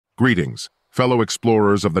Greetings, fellow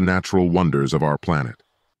explorers of the natural wonders of our planet.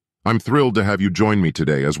 I'm thrilled to have you join me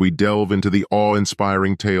today as we delve into the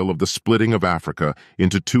awe-inspiring tale of the splitting of Africa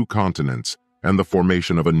into two continents and the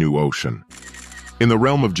formation of a new ocean. In the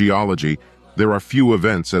realm of geology, there are few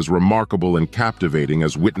events as remarkable and captivating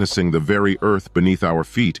as witnessing the very earth beneath our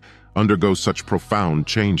feet undergo such profound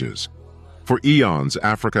changes. For eons,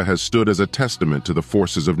 Africa has stood as a testament to the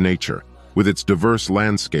forces of nature, with its diverse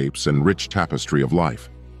landscapes and rich tapestry of life.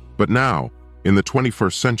 But now, in the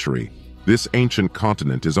 21st century, this ancient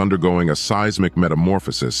continent is undergoing a seismic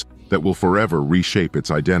metamorphosis that will forever reshape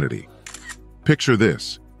its identity. Picture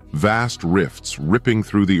this: vast rifts ripping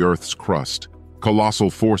through the Earth's crust,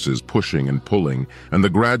 colossal forces pushing and pulling, and the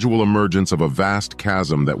gradual emergence of a vast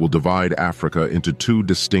chasm that will divide Africa into two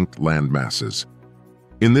distinct landmasses.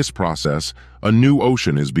 In this process, a new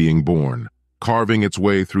ocean is being born, carving its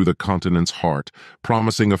way through the continent's heart,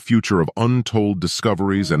 promising a future of untold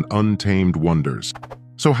discoveries and untamed wonders.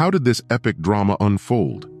 So how did this epic drama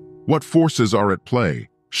unfold? What forces are at play,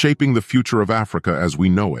 shaping the future of Africa as we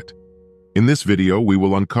know it? In this video, we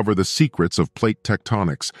will uncover the secrets of plate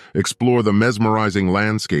tectonics, explore the mesmerizing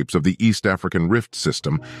landscapes of the East African Rift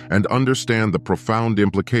System, and understand the profound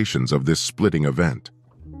implications of this splitting event.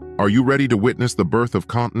 Are you ready to witness the birth of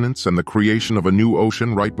continents and the creation of a new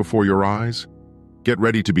ocean right before your eyes? Get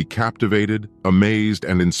ready to be captivated, amazed,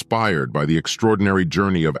 and inspired by the extraordinary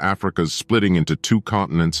journey of Africa's splitting into two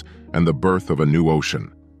continents and the birth of a new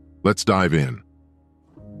ocean. Let's dive in.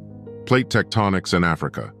 Plate tectonics in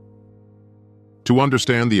Africa. To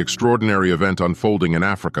understand the extraordinary event unfolding in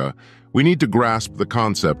Africa, we need to grasp the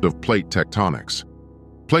concept of plate tectonics.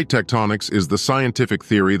 Plate tectonics is the scientific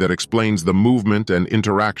theory that explains the movement and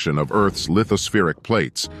interaction of Earth's lithospheric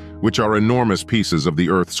plates, which are enormous pieces of the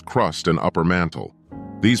Earth's crust and upper mantle.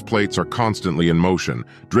 These plates are constantly in motion,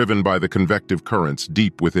 driven by the convective currents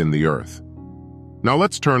deep within the Earth. Now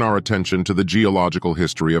let's turn our attention to the geological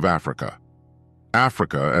history of Africa.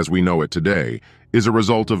 Africa, as we know it today, is a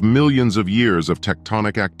result of millions of years of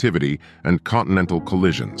tectonic activity and continental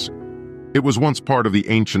collisions. It was once part of the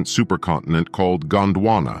ancient supercontinent called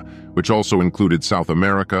Gondwana, which also included South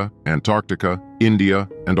America, Antarctica, India,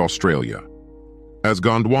 and Australia. As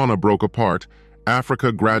Gondwana broke apart,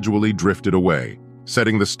 Africa gradually drifted away,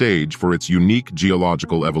 setting the stage for its unique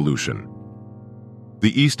geological evolution.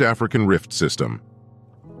 The East African Rift System.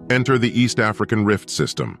 Enter the East African Rift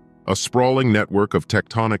System, a sprawling network of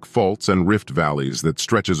tectonic faults and rift valleys that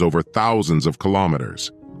stretches over thousands of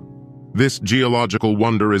kilometers. This geological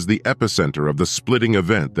wonder is the epicenter of the splitting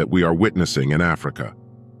event that we are witnessing in Africa.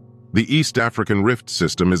 The East African Rift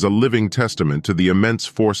System is a living testament to the immense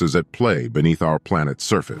forces at play beneath our planet's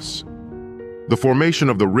surface. The formation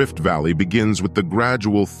of the Rift Valley begins with the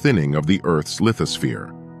gradual thinning of the Earth's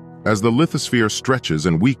lithosphere. As the lithosphere stretches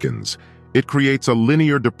and weakens, it creates a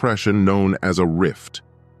linear depression known as a rift.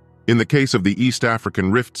 In the case of the East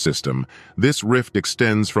African Rift System, this rift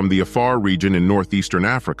extends from the Afar region in northeastern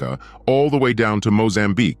Africa all the way down to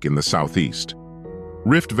Mozambique in the southeast.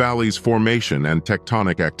 Rift Valley's formation and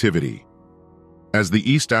tectonic activity. As the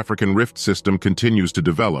East African Rift System continues to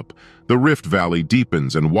develop, the Rift Valley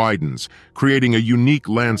deepens and widens, creating a unique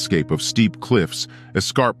landscape of steep cliffs,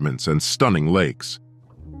 escarpments, and stunning lakes.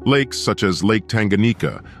 Lakes such as Lake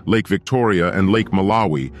Tanganyika, Lake Victoria, and Lake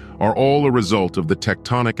Malawi are all a result of the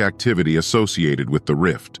tectonic activity associated with the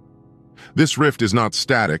rift. This rift is not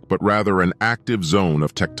static, but rather an active zone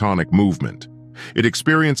of tectonic movement. It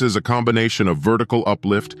experiences a combination of vertical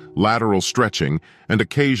uplift, lateral stretching, and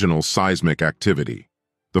occasional seismic activity.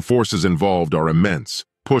 The forces involved are immense,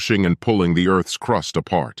 pushing and pulling the Earth's crust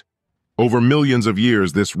apart. Over millions of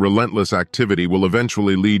years, this relentless activity will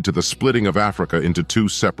eventually lead to the splitting of Africa into two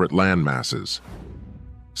separate land masses.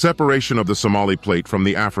 Separation of the Somali Plate from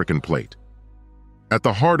the African Plate. At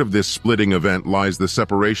the heart of this splitting event lies the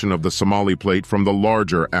separation of the Somali Plate from the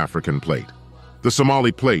larger African Plate. The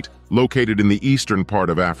Somali Plate, located in the eastern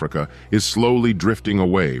part of Africa, is slowly drifting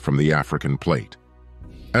away from the African Plate.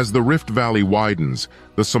 As the Rift Valley widens,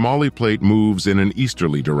 the Somali Plate moves in an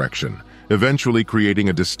easterly direction, eventually creating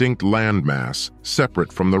a distinct landmass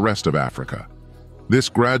separate from the rest of Africa. This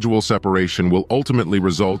gradual separation will ultimately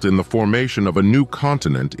result in the formation of a new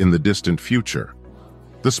continent in the distant future.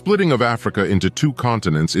 The splitting of Africa into two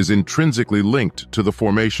continents is intrinsically linked to the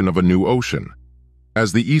formation of a new ocean.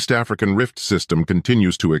 As the East African Rift System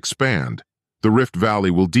continues to expand, the Rift Valley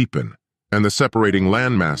will deepen, and the separating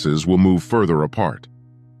landmasses will move further apart.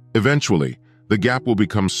 Eventually, the gap will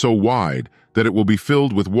become so wide that it will be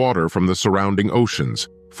filled with water from the surrounding oceans,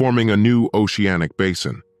 forming a new oceanic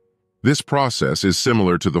basin. This process is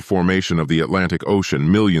similar to the formation of the Atlantic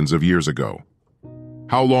Ocean millions of years ago.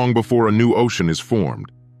 How long before a new ocean is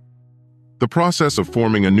formed? The process of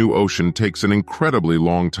forming a new ocean takes an incredibly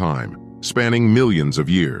long time, spanning millions of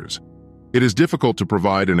years. It is difficult to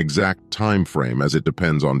provide an exact time frame as it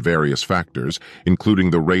depends on various factors,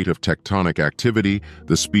 including the rate of tectonic activity,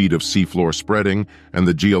 the speed of seafloor spreading, and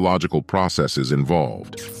the geological processes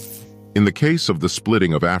involved. In the case of the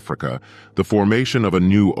splitting of Africa, the formation of a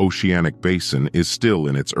new oceanic basin is still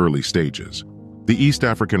in its early stages. The East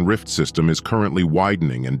African Rift System is currently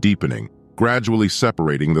widening and deepening, gradually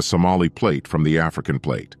separating the Somali Plate from the African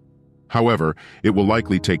Plate. However, it will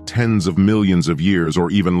likely take tens of millions of years or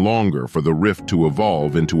even longer for the rift to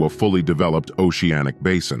evolve into a fully developed oceanic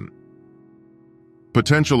basin.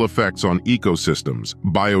 Potential effects on ecosystems,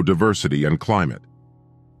 biodiversity, and climate.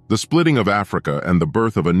 The splitting of Africa and the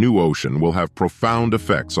birth of a new ocean will have profound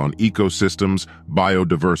effects on ecosystems,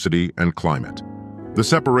 biodiversity, and climate. The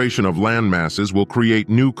separation of land masses will create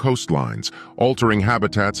new coastlines, altering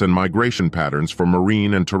habitats and migration patterns for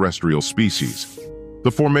marine and terrestrial species.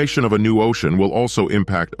 The formation of a new ocean will also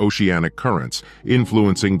impact oceanic currents,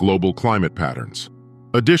 influencing global climate patterns.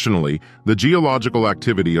 Additionally, the geological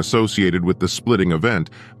activity associated with the splitting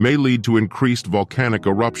event may lead to increased volcanic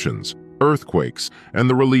eruptions, earthquakes, and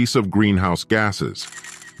the release of greenhouse gases.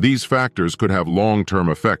 These factors could have long-term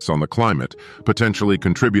effects on the climate, potentially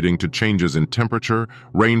contributing to changes in temperature,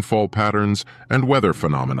 rainfall patterns, and weather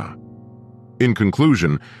phenomena. In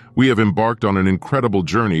conclusion, we have embarked on an incredible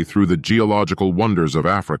journey through the geological wonders of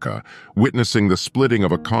Africa, witnessing the splitting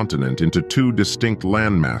of a continent into two distinct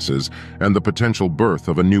land masses and the potential birth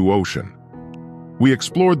of a new ocean. We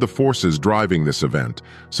explored the forces driving this event,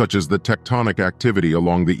 such as the tectonic activity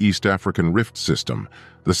along the East African Rift System,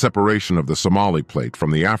 the separation of the Somali Plate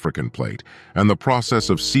from the African Plate, and the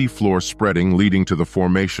process of seafloor spreading leading to the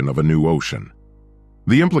formation of a new ocean.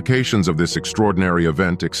 The implications of this extraordinary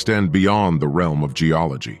event extend beyond the realm of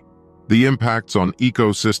geology. The impacts on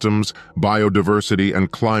ecosystems, biodiversity,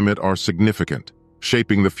 and climate are significant,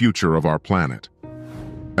 shaping the future of our planet.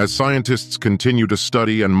 As scientists continue to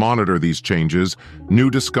study and monitor these changes, new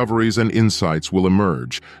discoveries and insights will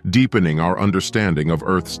emerge, deepening our understanding of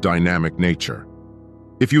Earth's dynamic nature.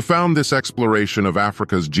 If you found this exploration of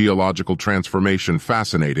Africa's geological transformation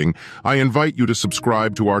fascinating, I invite you to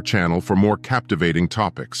subscribe to our channel for more captivating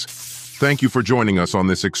topics. Thank you for joining us on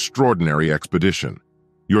this extraordinary expedition.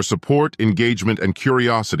 Your support, engagement, and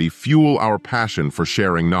curiosity fuel our passion for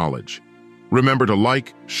sharing knowledge. Remember to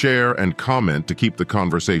like, share, and comment to keep the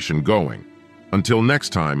conversation going. Until next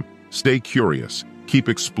time, stay curious, keep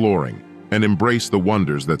exploring, and embrace the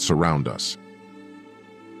wonders that surround us.